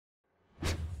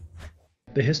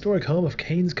The historic home of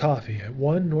Cain's Coffee at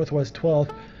 1 Northwest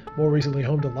 12th, more recently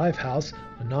home to Lifehouse,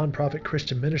 a nonprofit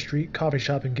Christian ministry, coffee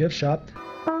shop, and gift shop,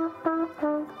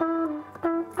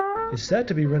 is set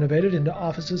to be renovated into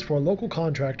offices for a local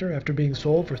contractor after being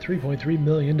sold for $3.3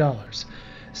 million.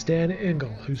 Stan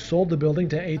Engel, who sold the building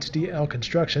to HDL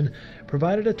Construction,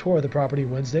 provided a tour of the property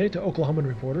Wednesday to Oklahoman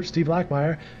reporter Steve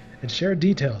Lackmeyer and shared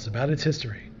details about its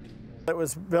history. It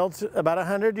was built about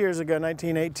 100 years ago,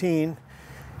 1918,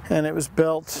 and it was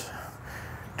built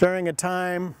during a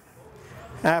time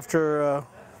after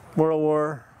World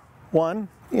War I.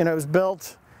 It was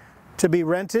built to be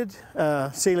rented.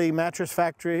 Sealy Mattress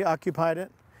Factory occupied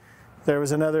it. There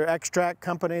was another extract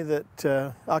company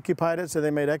that occupied it, so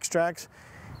they made extracts.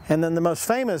 And then the most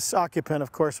famous occupant,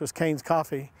 of course, was Cain's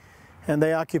Coffee, and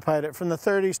they occupied it from the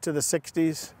 30s to the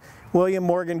 60s. William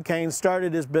Morgan Cain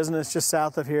started his business just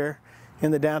south of here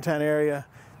in the downtown area,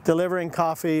 delivering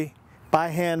coffee by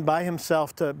hand, by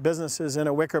himself, to businesses in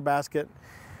a wicker basket.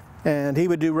 And he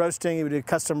would do roasting, he would do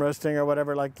custom roasting or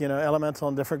whatever, like, Elemental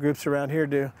and different groups around here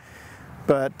do.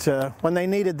 But when they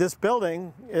needed this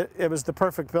building, it was the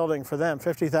perfect building for them.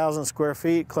 50,000 square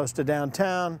feet, close to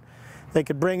downtown. They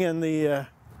could bring in the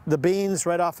beans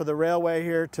right off of the railway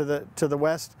here to the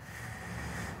west.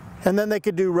 And then they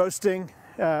could do roasting.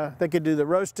 They could do the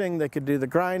roasting, they could do the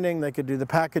grinding, they could do the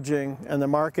packaging and the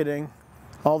marketing.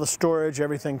 All the storage,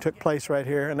 everything took place right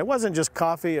here. And it wasn't just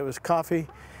coffee, it was coffee,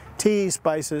 tea,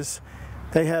 spices.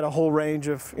 They had a whole range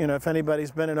of, if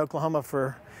anybody's been in Oklahoma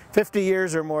for 50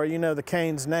 years or more, you know the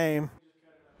Cain's name.